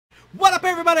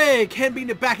everybody? Ken Bean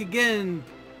back again,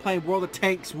 playing World of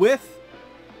Tanks with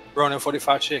Ronin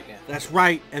 45 Chicken. That's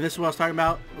right, and this is what I was talking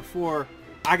about before.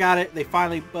 I got it. They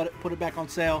finally put it back on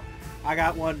sale. I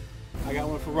got one. I got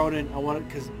one for Ronin. I want it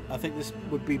because I think this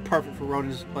would be perfect for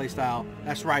Ronin's playstyle.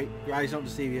 That's right. Your eyes don't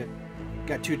deceive you.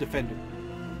 Got two Defender.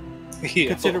 Yeah.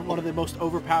 Considered one of the most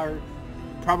overpowered,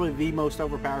 probably the most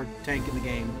overpowered tank in the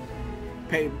game.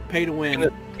 Pay to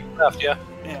win. Left, yeah.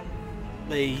 Yeah.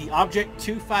 The Object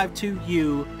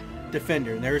 252U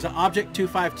Defender. There's an Object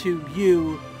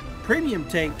 252U premium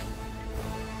tank,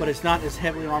 but it's not as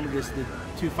heavily armored as the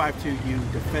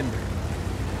 252U Defender.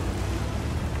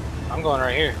 I'm going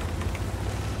right here.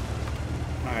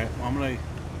 Alright, well, I'm going to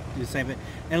do the same thing.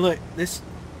 And look, this,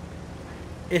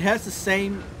 it has the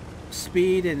same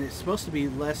speed and it's supposed to be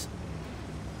less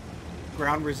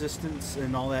ground resistance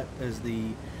and all that as the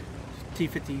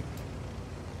T50,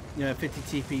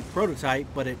 50 TP prototype,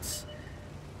 but it's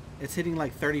hitting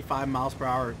like 35 miles per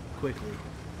hour quickly.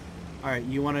 Alright,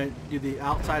 you want to do the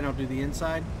outside and I'll do the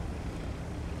inside?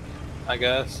 I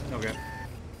guess. Okay.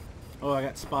 Oh, I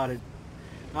got spotted.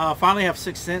 Finally have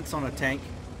 6 cents on a tank.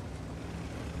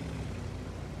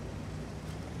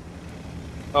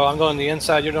 Oh, I'm doing the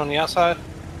inside, you're doing the outside?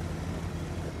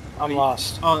 I'm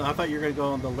lost. Oh, I thought you were going to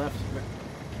go on the left.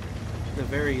 The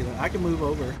very... I can move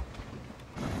over.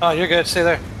 Oh, you're good. Stay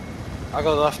there. I'll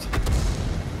go left.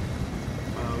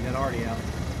 Oh, we got Artie out.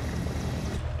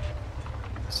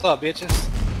 What's up, bitches?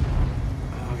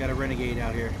 Oh, I got a Renegade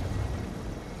out here.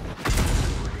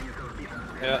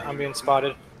 Yeah, I'm being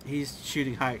spotted. He's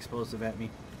shooting high explosive at me.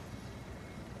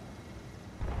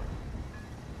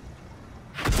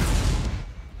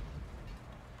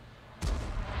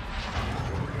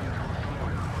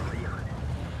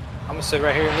 I'm gonna sit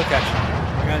right here and look at you.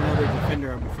 I got another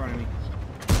Defender up in front of me.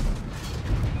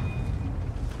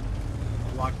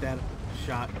 Block that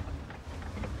shot.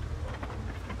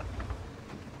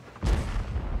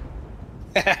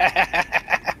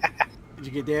 Did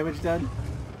you get damage done?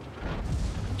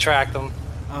 Track them.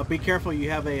 Be careful, you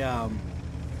have a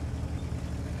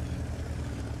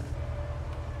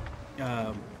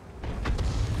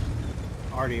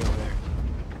Artie over there.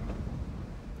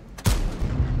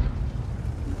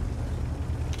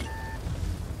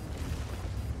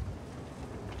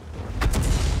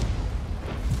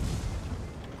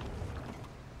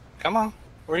 Come on.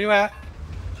 Where you at?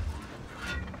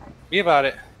 Be about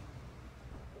it.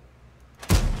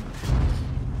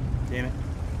 Damn it.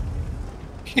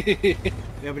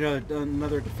 We have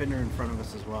another Defender in front of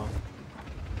us as well.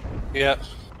 Yep.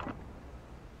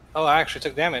 Oh, I actually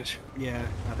took damage. Yeah,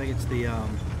 I think it's the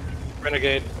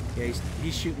Renegade. yeah,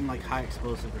 he's shooting like high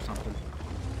explosive or something.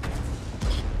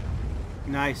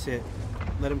 Nice hit.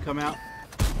 Let him come out.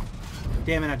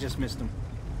 Damn it, I just missed him.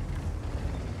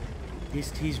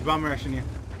 He's bum rushing you.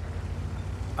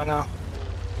 I know.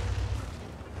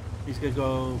 He's gonna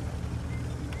go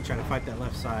try to fight that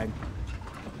left side.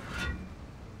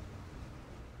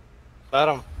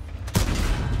 Got him.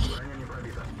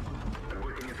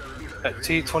 That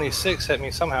T-26 hit me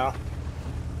somehow.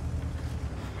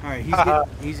 Alright,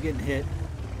 he's getting hit.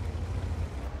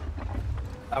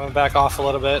 I'm gonna back off a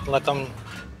little bit and let them...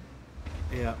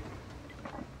 Yeah.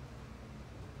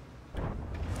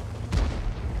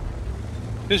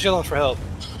 Who's yelling for help?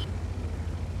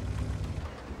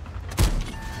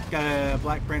 Got a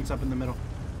Black Prince up in the middle.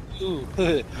 Ooh.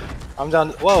 I'm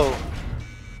down. Whoa.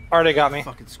 Already got me.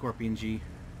 Fucking Scorpion G.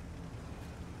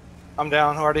 I'm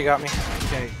down. Already got me.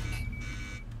 Okay.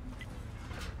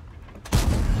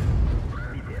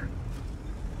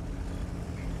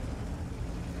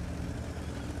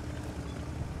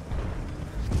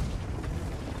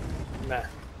 Nah.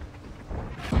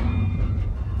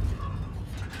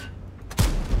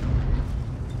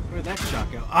 Where'd that shot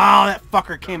go? Oh, that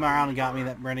fucker came around and got me,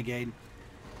 that Renegade.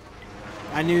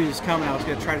 I knew he was coming. I was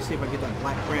going to try to see if I could get that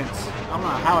Black Prince. I don't know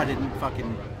how I didn't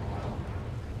fucking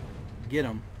get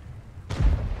him.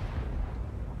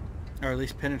 Or at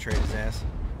least penetrate his ass.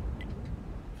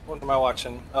 What am I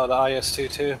watching? Oh, the IS-2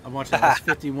 too. I'm watching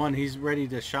S-51. He's ready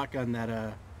to shotgun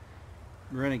that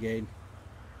Renegade.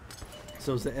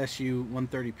 So is the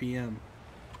SU-130 PM.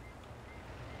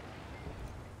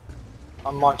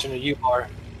 I'm launching a U-bar.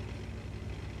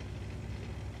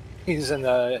 He's in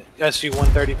the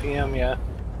SU-130 PM, yeah.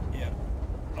 Yeah.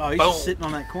 Oh, he's just sitting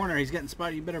on that corner. He's getting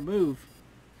spotted. You better move.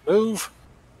 Move.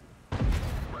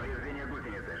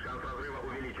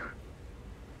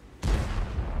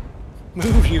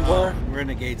 Move, you bar.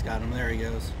 Renegade's got him. There he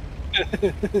goes.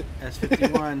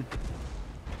 S-51.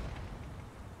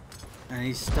 And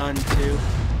he's stunned too.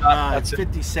 It's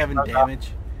 57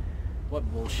 damage.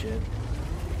 What bullshit.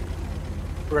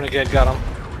 Renegade got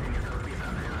him.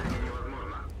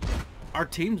 our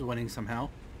team's winning somehow.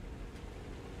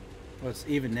 Well, it's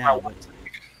even now, but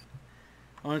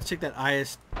I want to check that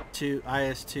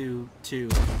IS-2 2.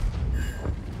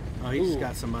 Oh, he just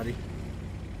got somebody.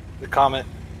 The Comet.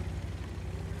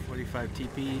 45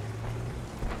 TP.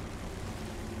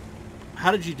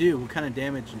 How did you do? What kind of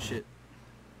damage and shit?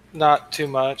 Not too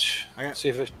much. I got, see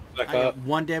if it's back I up. got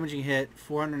 1 damaging hit,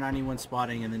 491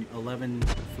 spotting, and then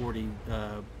 1140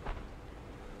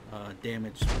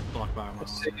 damage blocked by my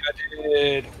Let's see, armor. I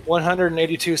did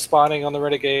 182 spotting on the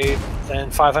Renegade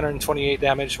and 528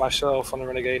 damage myself on the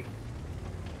Renegade.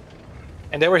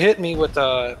 And they were hitting me with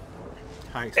High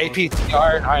explosive.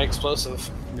 APTR and high explosive.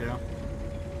 Yeah.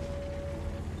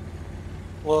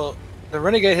 Well, the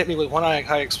Renegade hit me with one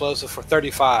high explosive for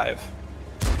 35.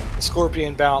 The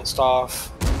Scorpion bounced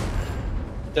off.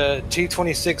 The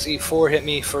T-26E4 hit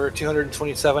me for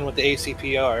 227 with the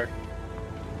ACPR.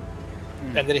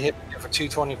 And then he hit me for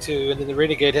 222. And then the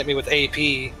Renegade hit me with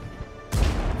AP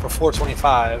for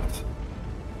 425.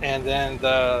 And then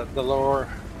the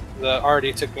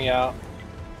Artie took me out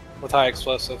with high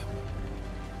explosive.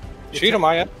 Shoot him,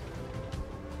 Maya.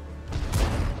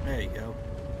 There you go.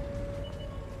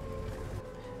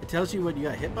 It tells you what you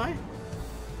got hit by?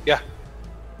 Yeah,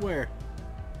 Where?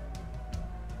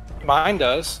 mine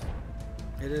does.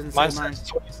 It doesn't Mine say mine. says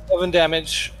 27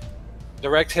 damage,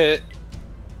 direct hit,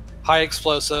 high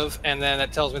explosive, and then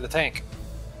it tells me the tank.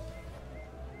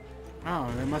 Oh,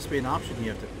 there must be an option you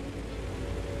have to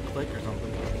click or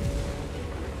something.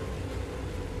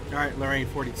 Alright, Lorraine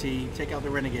 40T, take out the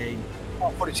Renegade.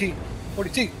 Oh, 40T.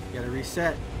 40T. You gotta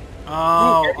reset. Oh,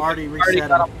 Ooh, already already reset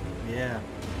got him. Yeah.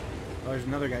 Oh, there's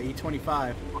another guy,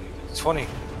 E25. 20.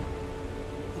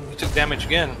 We took damage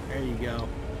again. There you go.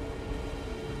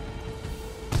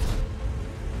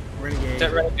 Renegade.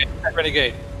 That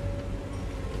Renegade.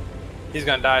 He's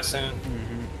gonna die soon.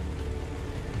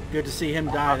 Good to see him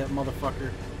die, that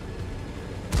motherfucker.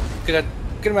 Get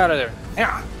him out of there.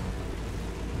 Yeah.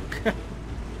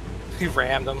 He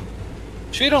rammed him.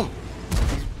 Shoot him.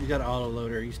 He's got an auto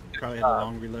loader. He's probably had a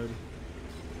long reload.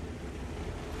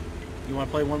 You want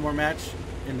to play one more match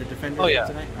in the Defender yeah.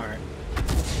 tonight? All right.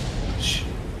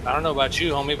 I don't know about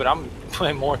you, homie, but I'm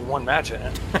playing more than one match in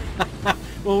it.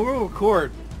 Well, we'll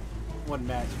record one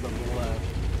match, but we'll.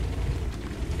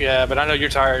 Yeah, but I know you're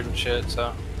tired and shit,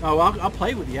 so. Oh, well, I'll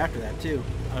play with you after that too.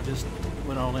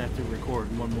 We'll only have to record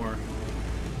one more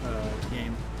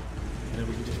game, and then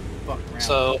we can just fuck around.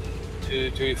 So,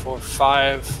 2, 3, 4,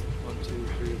 5. 1, 2,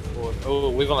 3, 4. Oh,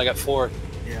 we've only got 4.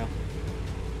 Yeah.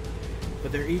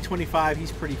 But their E25,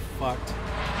 he's pretty fucked.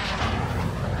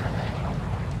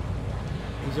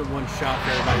 He's a one shot for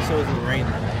everybody. So is Lorraine.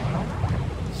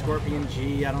 Scorpion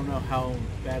G, I don't know how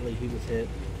badly he was hit.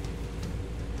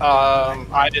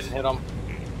 I didn't hit him.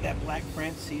 That Black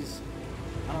Prince,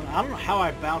 I don't know how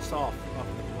I bounced off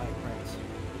the Black Prince.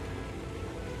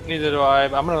 Neither do I.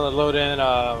 I'm gonna load in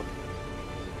a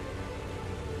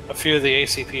few of the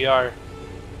ACPR.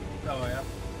 Oh yeah.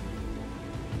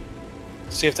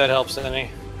 See if that helps any.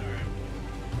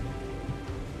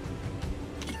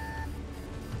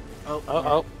 Oh,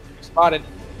 Oh, spotted.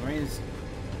 Lorraine's.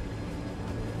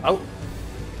 Oh,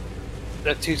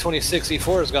 that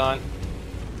 226E4 is gone.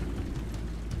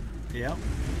 Yep.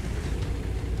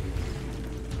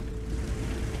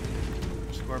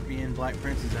 Scorpion, Black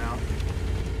Prince is out.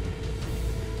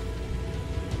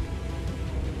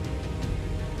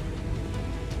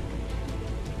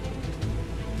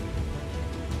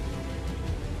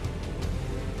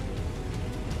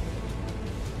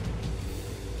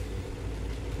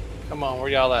 Come on, where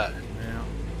y'all at? Yeah.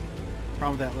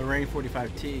 Problem with that Lorraine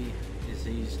 45T is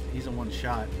he's a one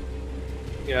shot.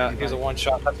 Yeah, he's a one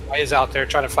shot. That's why he's out there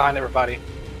trying to find everybody.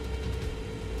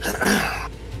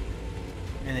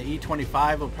 And the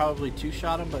E25 will probably two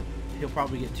shot him, but he'll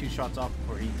probably get 2 shots off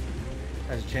before he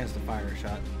has a chance to fire a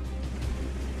shot.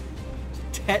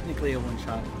 It's technically a one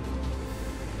shot.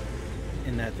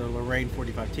 In that the Lorraine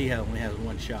 45T only has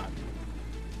 1 shot.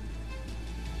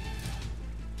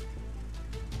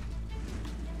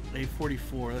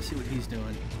 A44, let's see what he's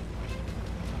doing.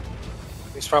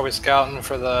 He's probably scouting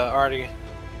for the Artie.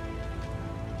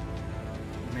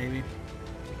 Maybe.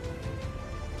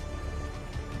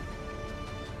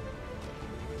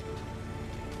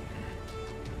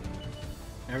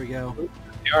 There we go.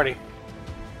 The Artie.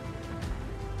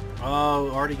 Oh,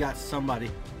 already got somebody.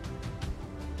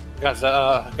 Got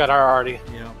our Artie.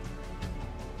 Yeah.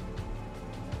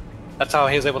 That's how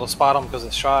he was able to spot him because of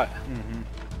the shot. Mm-hmm.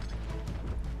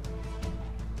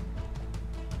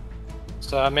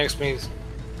 So that makes me.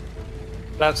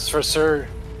 That's for sure.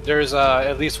 There's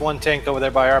at least 1 tank over there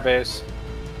by our base.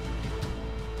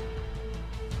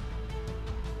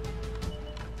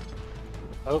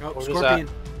 Oh, Oh, where's Scorpion.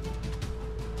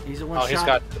 that? He's the one Oh, shot. he's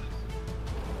got.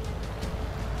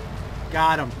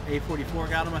 Got him. A44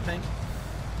 got him, I think.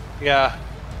 Yeah.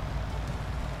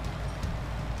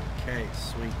 Okay,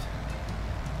 sweet.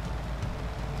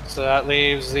 So that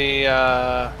leaves the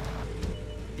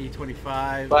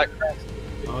E25. Black.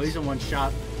 Oh, he's a one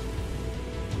shot.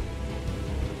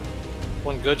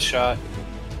 One good shot.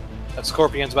 That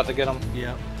Scorpion's about to get him.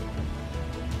 Yep.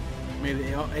 Maybe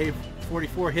the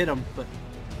A44 hit him, but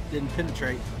didn't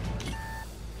penetrate.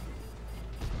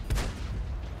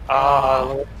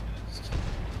 Ah,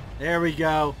 There we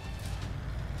go.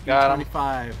 got him.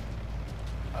 E25.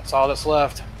 That's all that's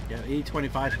left. Yeah,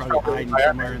 E25 is probably hiding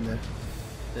somewhere in the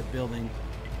building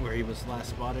where he was last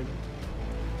spotted.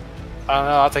 I don't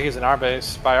know. I think he's in our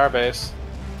base, by our base.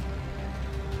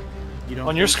 You don't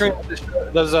On your screen,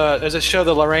 so? does it show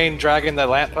the Lorraine dragging the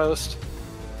lamppost?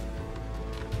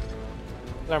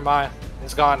 Never mind.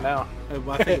 It's gone now.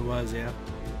 I think it was, yeah.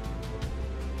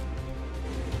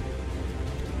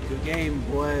 Good game,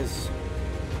 boys.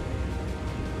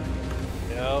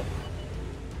 Yep. Oh,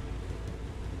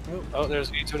 Oh,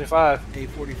 there's E25.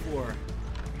 A44.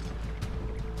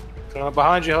 Coming up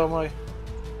behind you, homeboy.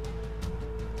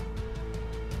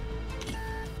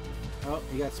 Oh,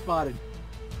 he got spotted.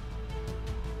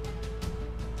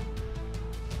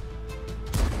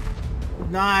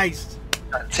 Nice.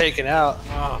 Got taken out.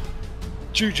 Oh.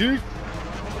 GG.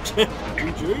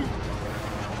 GG.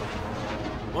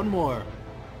 One more.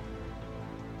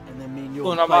 And then me and you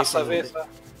will Una play más for a little bit. cerveza.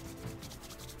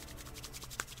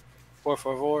 Por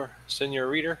favor, senior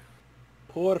reader.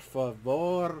 Por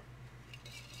favor.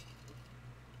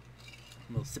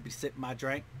 A little sippy sip my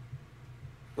drink.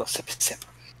 Little sippy sip.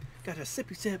 Got a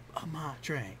sippy sip of my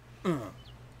drink.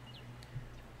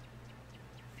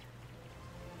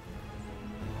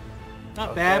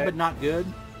 Not bad, but not good.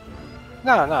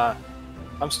 No, no.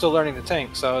 I'm still learning to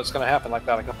tank, so it's gonna happen like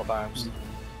that a couple times.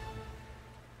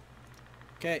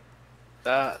 Okay.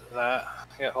 That.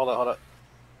 Yeah, hold up.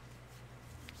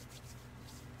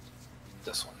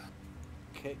 This one.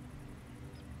 Okay.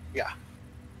 Yeah.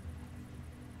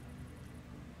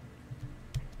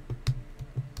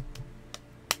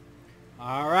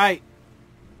 All right.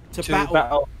 To To battle.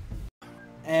 battle.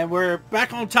 And we're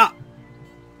back on top.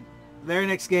 Very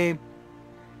next game.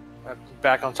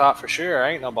 Back on top for sure.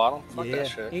 I ain't no bottom. Fuck Yeah, that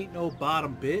shit. ain't no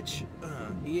bottom, bitch.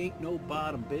 He ain't no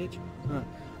bottom, bitch. All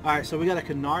right, so we got a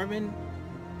Carnarvon,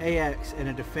 AX, and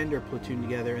a Defender platoon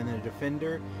together, and then a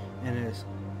Defender and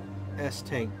a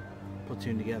S-Tank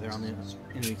platoon together on the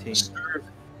enemy team.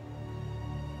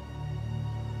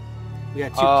 We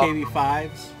got two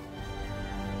KV-5s.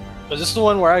 Is this the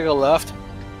one where I go left?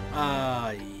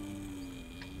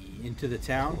 Into the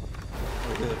town,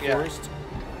 or to the Yeah. forest.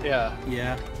 Yeah.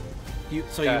 Yeah.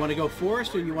 So Okay. you want to go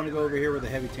forest, or you want to go over here where the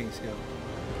heavy tanks go?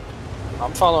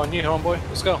 I'm following you, homeboy.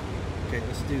 Let's go. Okay,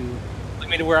 let's Lead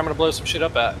me to where I'm gonna blow some shit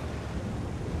up at.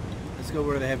 go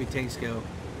where the heavy tanks go.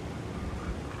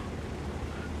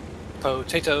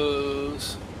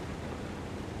 Potatoes.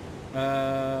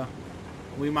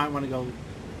 We might want to go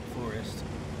forest.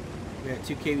 We got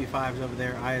two KV-5s over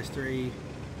there, IS-3.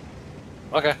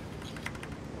 Okay.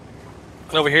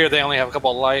 And over here, they only have a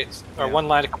couple of lights, or Yeah. one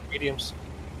light, a couple mediums.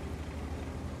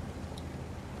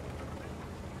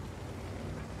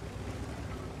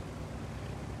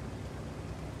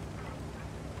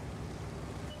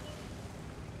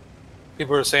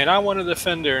 People are saying, I want a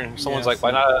Defender, and someone's Yeah, like,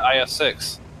 why not an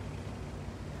IS-6?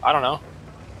 I don't know.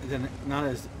 Then not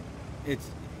as it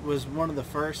was one of the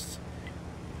first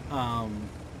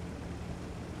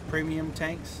premium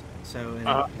tanks.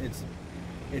 So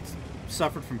it's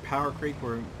suffered from power creep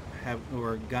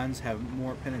where guns have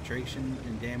more penetration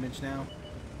and damage now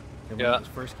than when it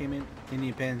first came in.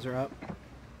 Indian pans are up.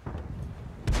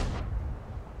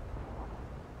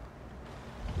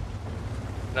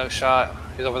 No shot.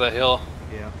 He's over the hill.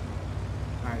 Yeah.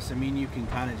 Alright, so me and you can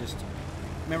kind of just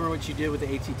remember what you did with the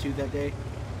AT2 that day?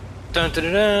 Dun dun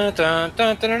dun dun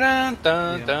dun dun dun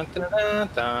dun dun dun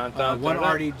dun dun. One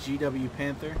RD GW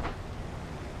Panther.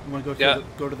 You want to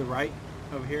go to the right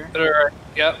over here?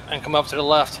 Yep, and come up to the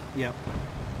left. Yep.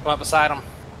 Come up beside him.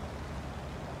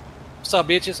 What's up,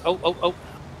 bitches? Oh.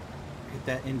 Hit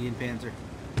that Indian Panzer.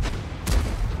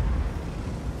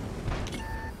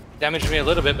 Damaged me a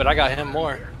little bit, but I got him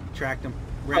more. Tracked him.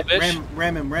 bitch.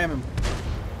 Ram him.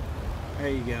 There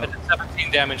you go. I did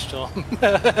 17 damage to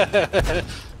him.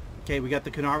 Okay, we got the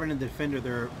Carnarvon and the Defender,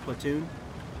 their platoon.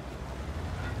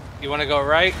 You want to go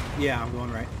right? Yeah, I'm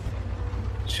going right.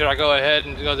 Should I go ahead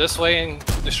and go this way and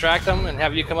distract them and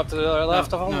have you come up to the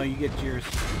left of them? No, you get yours.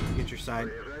 You get your side.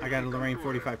 I got a Lorraine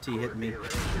 45T hitting me.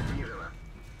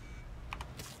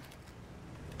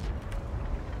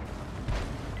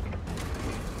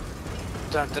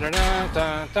 Dun, dun, dun, dun,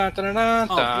 dun, dun, dun, dun,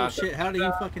 Oh, dun, bullshit. How did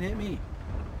you fucking hit me?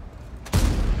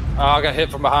 Oh, I got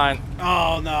hit from behind.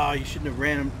 Oh, no. You shouldn't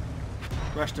have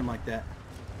rushed him like that.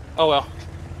 Oh well.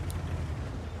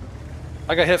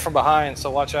 I got hit from behind,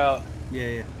 so watch out. Yeah,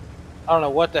 yeah. I don't know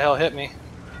what the hell hit me.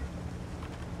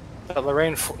 The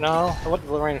Lorraine, no, what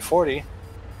the Lorraine 40?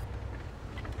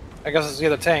 I guess it's the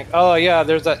other tank. Oh yeah,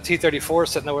 there's that T-34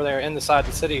 sitting over there inside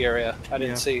the city area. I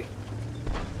didn't see.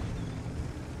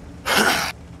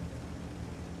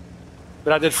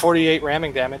 But I did 48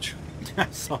 ramming damage. I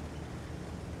saw.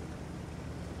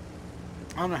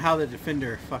 I don't know how the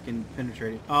defender fucking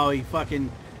penetrated. Oh, he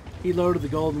loaded the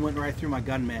gold and went right through my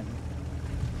gunman.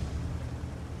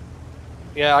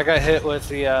 Yeah, I got hit with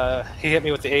the, he hit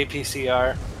me with the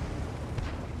APCR.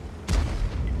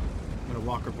 I'm gonna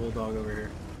Walker Bulldog over here.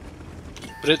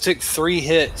 But it took 3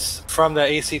 hits from the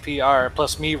ACPR,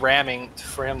 plus me ramming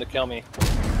for him to kill me.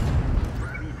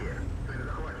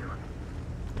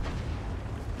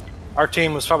 Our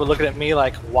team was probably looking at me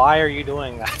like, why are you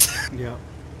doing that? Yeah.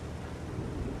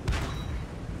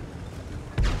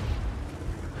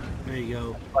 There you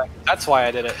go. Like, that's why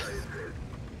I did it.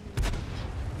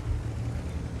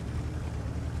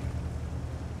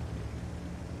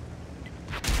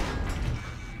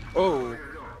 Oh.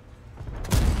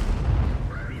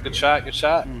 Good shot, good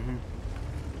shot. Mm-hmm.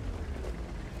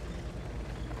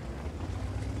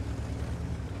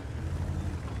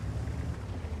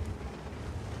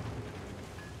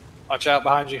 Watch out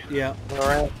behind you. Yeah.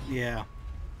 Lorraine. Yeah.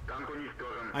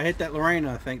 I hit that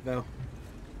Lorena, I think, though.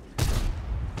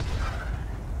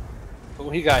 Oh,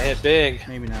 he got hit big.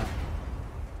 Maybe not.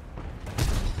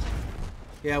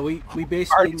 Yeah, we Already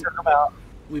basically took him out.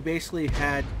 we basically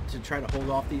had to try to hold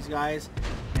off these guys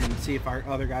and see if our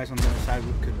other guys on the other side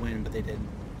could win, but they didn't.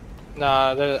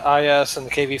 Nah, the IS and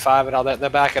the KV-5 and all that, they're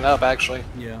backing up, actually.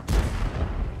 Yeah.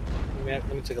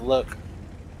 Let me take a look.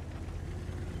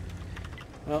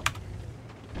 Well,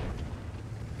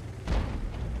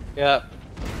 Yeah.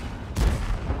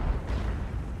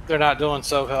 They're not doing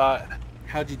so hot.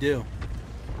 how'd you do?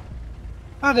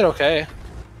 I did okay.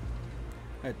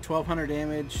 I had 1,200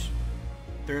 damage,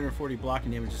 340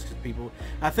 blocking damage just because people...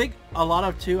 I think a lot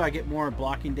of, too, I get more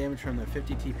blocking damage from the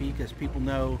 50 TP because people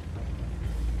know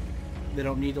they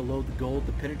don't need to load the gold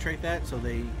to penetrate that, so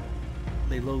they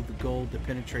load the gold to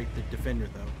penetrate the defender,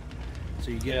 though.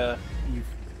 So you get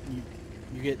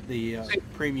you get the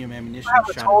premium ammunition I have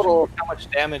a shot. total of how much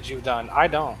damage you've done. I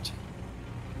don't.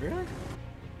 Really?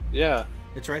 Yeah.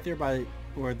 It's right there by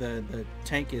where the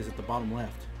tank is at the bottom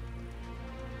left.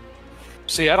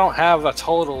 See, I don't have a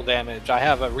total damage. I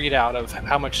have a readout of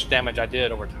how much damage I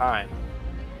did over time.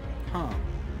 Huh.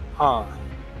 Huh.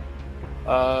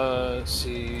 Let's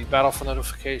see. Battlefield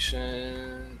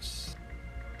notifications.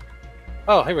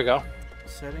 Oh, here we go.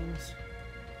 Settings.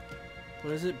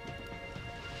 What is it?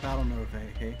 Battle notify.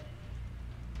 Okay.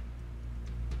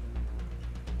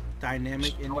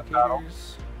 Dynamic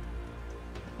indicators.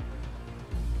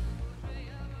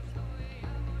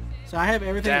 So I have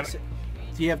everything.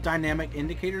 Do you have dynamic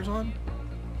indicators on?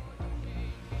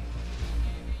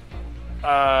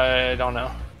 I don't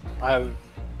know. I'm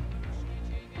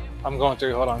going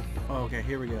through. Hold on. Oh, okay.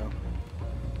 Here we go.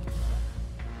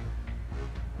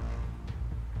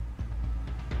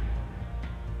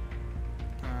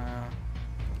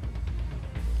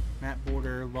 Map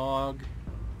border log.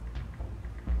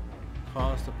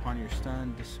 Cost upon your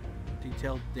stun.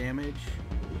 Detailed damage.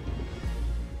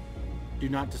 Do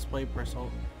not display press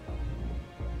alt.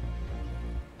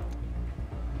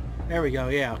 There we go.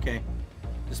 Yeah. Okay.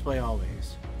 Display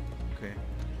always. Okay.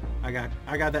 I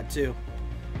got that too.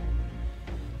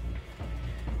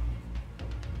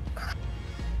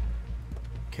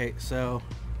 Okay. So.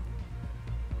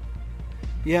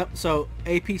 Yep. So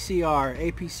APCR,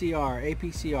 APCR,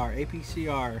 APCR,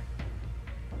 APCR,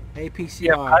 APCR.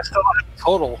 Yeah, I still don't have a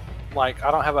total. Like,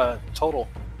 I don't have a total.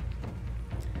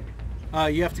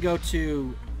 You have to go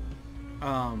to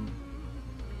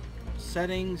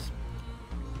settings,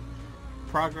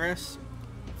 progress,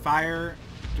 fire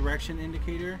direction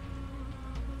indicator,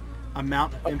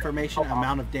 amount of information,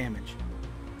 amount of damage.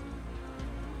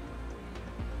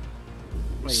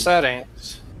 Wait.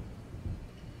 Settings.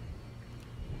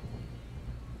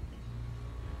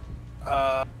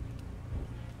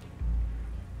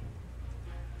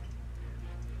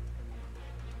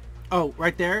 Oh,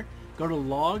 right there. Go to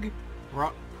log,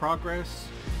 progress,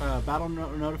 battle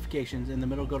notifications. In the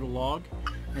middle, go to log,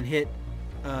 and hit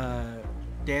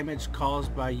damage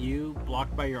caused by you,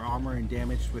 blocked by your armor, and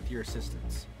damaged with your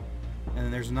assistance. And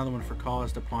then there's another one for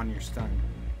caused upon your stun.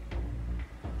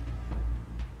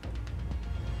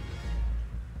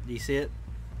 Do you see it?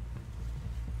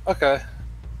 Okay.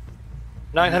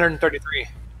 933.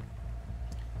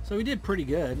 So we did pretty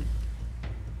good.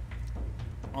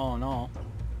 All in all.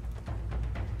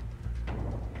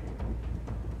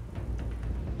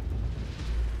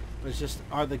 It's just,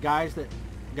 are the guys that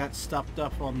got stuffed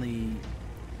up on the...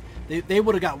 They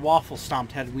would have got waffle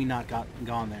stomped had we not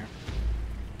gone there.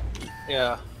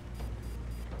 Yeah.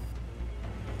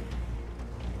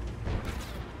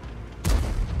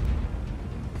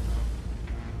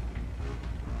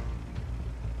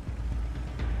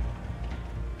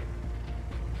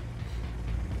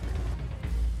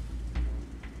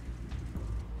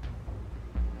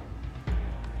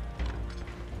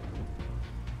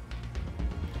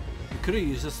 Could have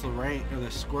used this Lorraine or the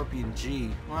Scorpion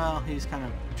G. Well, he's kind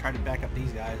of tried to back up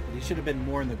these guys, but he should have been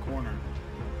more in the corner.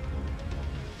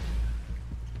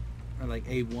 Or like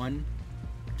A1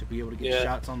 to be able to get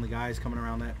shots on the guys coming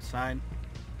around that side.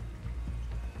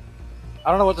 I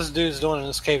don't know what this dude's doing in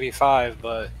this KV5,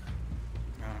 but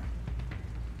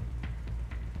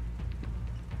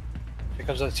here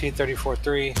comes that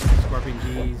T-34-3. Scorpion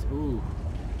G's. Ooh.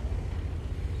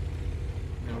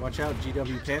 Now watch out,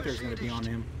 GW Panther's going to be on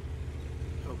him.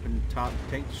 Open top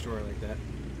tank destroyer like that.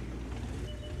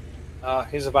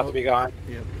 He's about to be gone.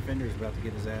 Yep, Defender's about to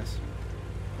get his ass.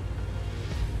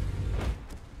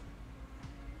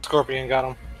 Scorpion got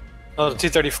him. Oh, the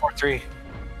T-34-3.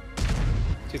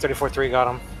 T-34-3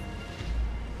 got him.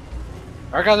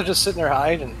 Our guys are just sitting there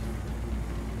hiding.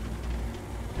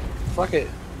 Fuck it.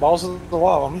 Balls to the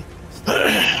wall, homie.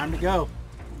 Time to go.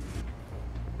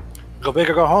 Go big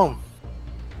or go home.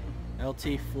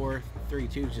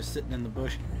 LT-432 just sitting in the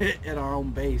bush at our own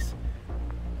base.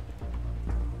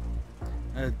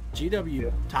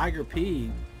 GW Tiger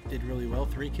P did really well.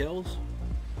 3 kills.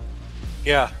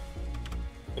 Yeah.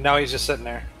 And now he's just sitting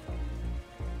there.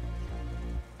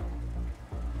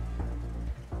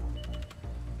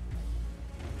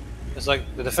 It's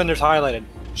like the defender's highlighted.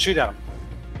 Shoot at him.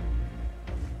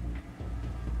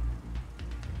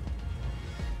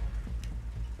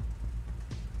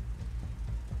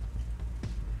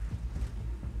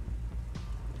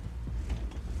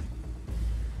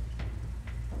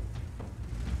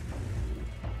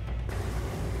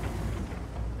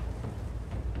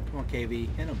 Come on,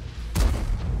 KV. Hit him.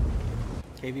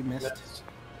 KV missed. Yes.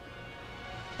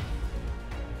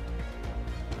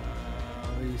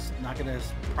 He's not going to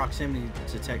proximity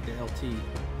detect the LT.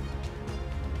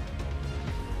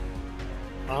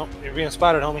 Oh, you're being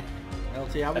spotted, homie.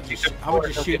 LT, I would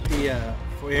just shoot the...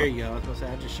 there you go. I was going to say,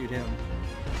 I'd just shoot him.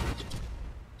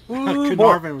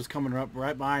 Carnarvon was coming up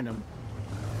right behind him.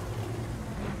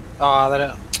 Ah,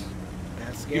 that...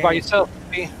 That's you by yourself,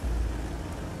 B.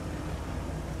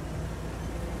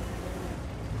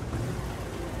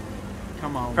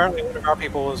 Come on. Apparently one of our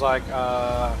people was like,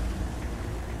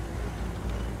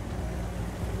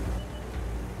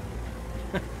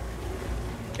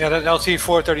 yeah, that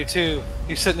LT-432,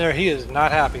 he's sitting there, he is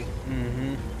not happy.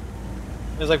 Mm-hmm.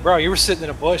 He's like, bro, you were sitting in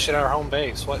a bush at our home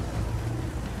base. What?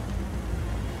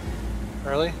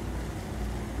 Really?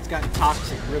 It's gotten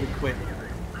toxic really quick.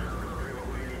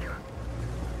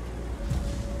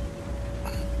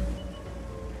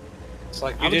 It's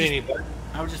like, you didn't any better.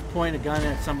 I would just point a gun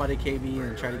at somebody, KB,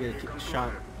 and try to get a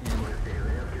shot in.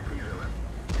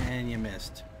 And you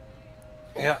missed.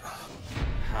 Yeah.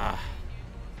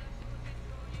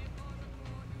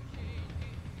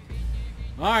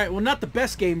 Alright, well, not the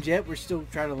best games yet. We're still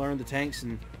trying to learn the tanks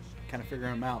and kind of figure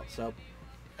them out, so.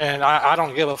 And I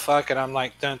don't give a fuck, and I'm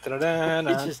like, dun dun dun dun.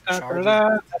 It's just charging.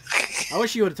 I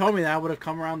wish you would have told me that. I would have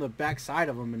come around the back side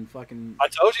of them and fucking. I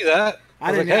told you that.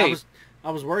 I didn't. Like, hey. I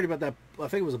was worried about that. I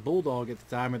think it was a bulldog at the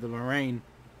time, or the Lorraine.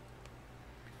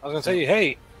 I was gonna tell you,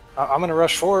 hey, I'm gonna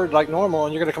rush forward like normal,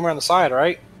 and you're gonna come around the side,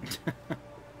 right?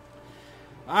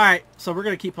 All right, so we're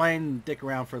gonna keep playing and dick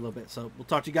around for a little bit. So we'll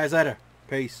talk to you guys later.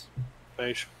 Peace.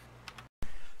 Peace.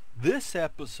 This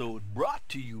episode brought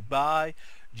to you by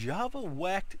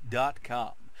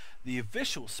JavaWhacked.com, the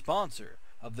official sponsor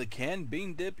of the Can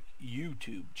Bean Dip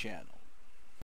YouTube channel.